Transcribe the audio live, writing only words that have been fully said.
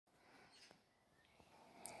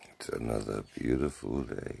It's another beautiful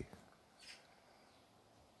day.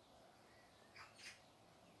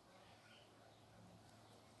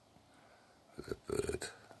 With a bird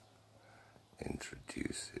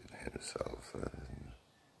introducing himself, and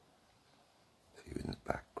you in the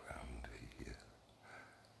background here.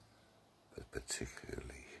 But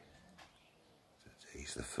particularly,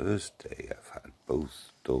 today's the first day I've had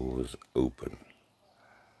both doors open.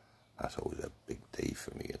 That's always a big day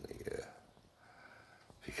for me in the year.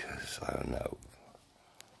 Because I don't know,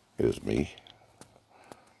 here's me,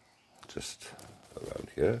 just around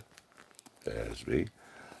here, there's me,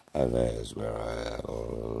 and there's where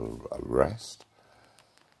I'll rest.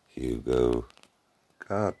 Hugo,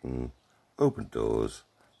 garden, open doors,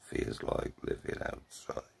 feels like living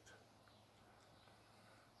outside.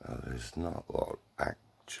 Now there's not a lot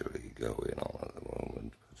actually going on at the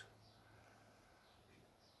moment,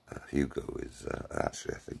 but Hugo is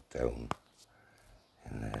actually I think down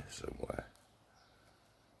in there somewhere,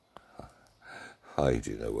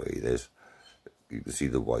 hiding away. You can see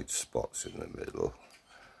the white spots in the middle.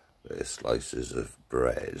 There's slices of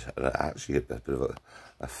bread, and actually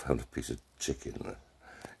I found a piece of chicken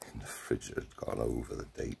in the fridge that had gone over the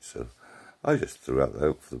date, so I just threw out the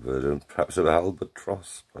hope for the bird, and perhaps an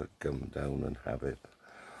albatross might come down and have it.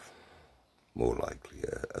 More likely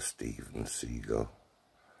a Stephen seagull,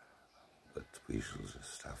 but we shall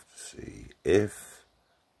just have to see if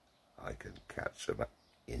I can catch them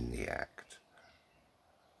in the act.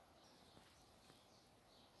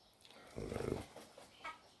 Hello.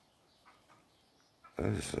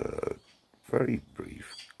 There's a very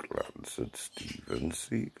brief glance at Stephen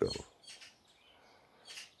Seagull.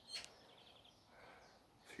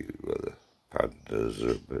 A few other pandas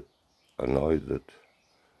are a bit annoyed that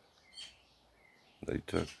they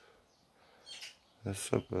took their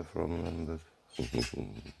supper from them, but there's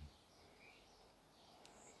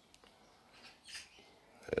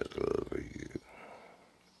a little view.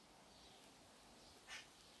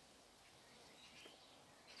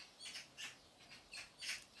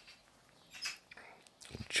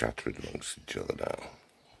 Chattering amongst each other now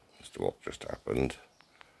as to what just happened.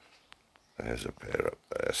 There's a pair up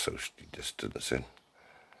there socially distancing,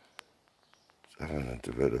 having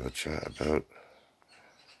a bit of a chat about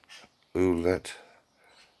who let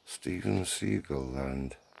Stephen Seagull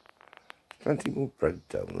land. Plenty more bread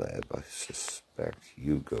down there, but I suspect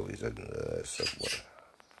Hugo is under there somewhere.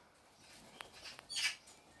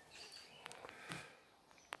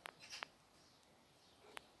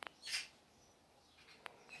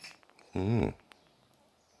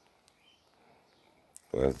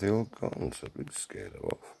 Where have they all gone? Something scared them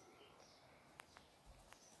off.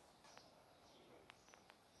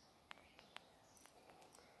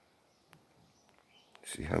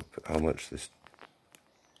 See how much this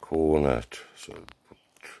corner sort of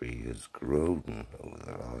tree has grown over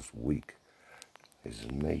the last week. There's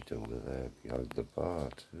a mate over there behind the bar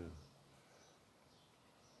too.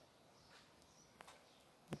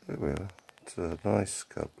 There we are. It's a nice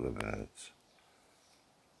couple of minutes.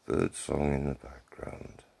 Bird song in the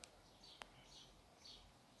background.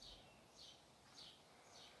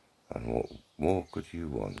 And what more could you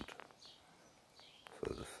want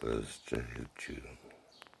for the first day of June?